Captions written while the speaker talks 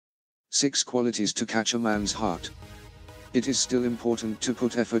6 qualities to catch a man's heart. It is still important to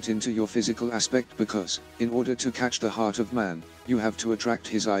put effort into your physical aspect because, in order to catch the heart of man, you have to attract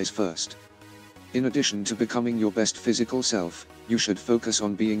his eyes first. In addition to becoming your best physical self, you should focus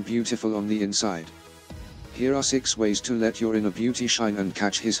on being beautiful on the inside. Here are 6 ways to let your inner beauty shine and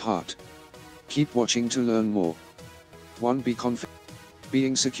catch his heart. Keep watching to learn more. 1. Be confident.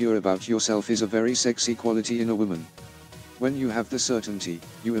 Being secure about yourself is a very sexy quality in a woman. When you have the certainty,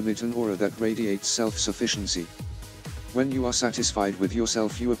 you emit an aura that radiates self-sufficiency. When you are satisfied with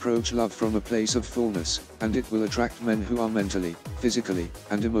yourself, you approach love from a place of fullness, and it will attract men who are mentally, physically,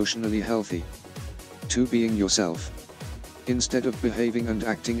 and emotionally healthy. 2. Being yourself. Instead of behaving and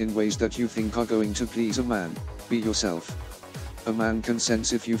acting in ways that you think are going to please a man, be yourself. A man can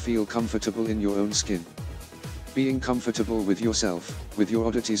sense if you feel comfortable in your own skin. Being comfortable with yourself, with your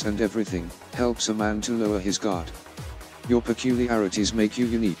oddities and everything, helps a man to lower his guard. Your peculiarities make you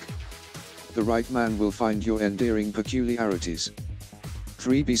unique. The right man will find your endearing peculiarities.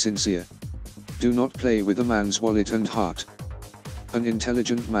 3. Be sincere. Do not play with a man's wallet and heart. An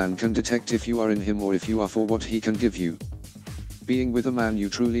intelligent man can detect if you are in him or if you are for what he can give you. Being with a man you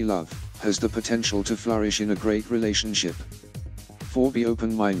truly love has the potential to flourish in a great relationship. 4. Be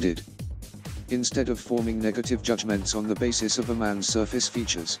open-minded. Instead of forming negative judgments on the basis of a man's surface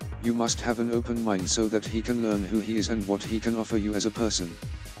features, you must have an open mind so that he can learn who he is and what he can offer you as a person.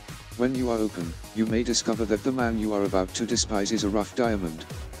 When you are open, you may discover that the man you are about to despise is a rough diamond.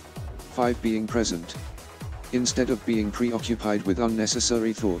 5. Being present. Instead of being preoccupied with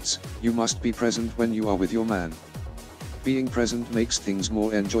unnecessary thoughts, you must be present when you are with your man. Being present makes things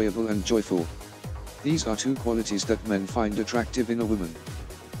more enjoyable and joyful. These are 2 qualities that men find attractive in a woman.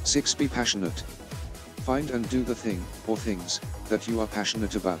 6. Be passionate. Find and do the thing, or things, that you are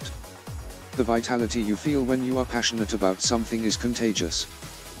passionate about. The vitality you feel when you are passionate about something is contagious.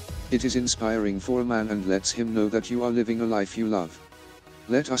 It is inspiring for a man and lets him know that you are living a life you love.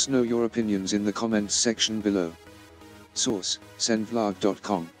 Let us know your opinions in the comments section below. Source: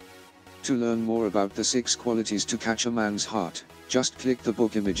 sendvlog.com. To learn more about the 6 qualities to catch a man's heart, just click the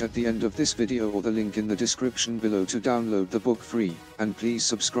book image at the end of this video or the link in the description below to download the book free, and please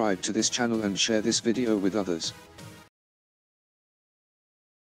subscribe to this channel and share this video with others.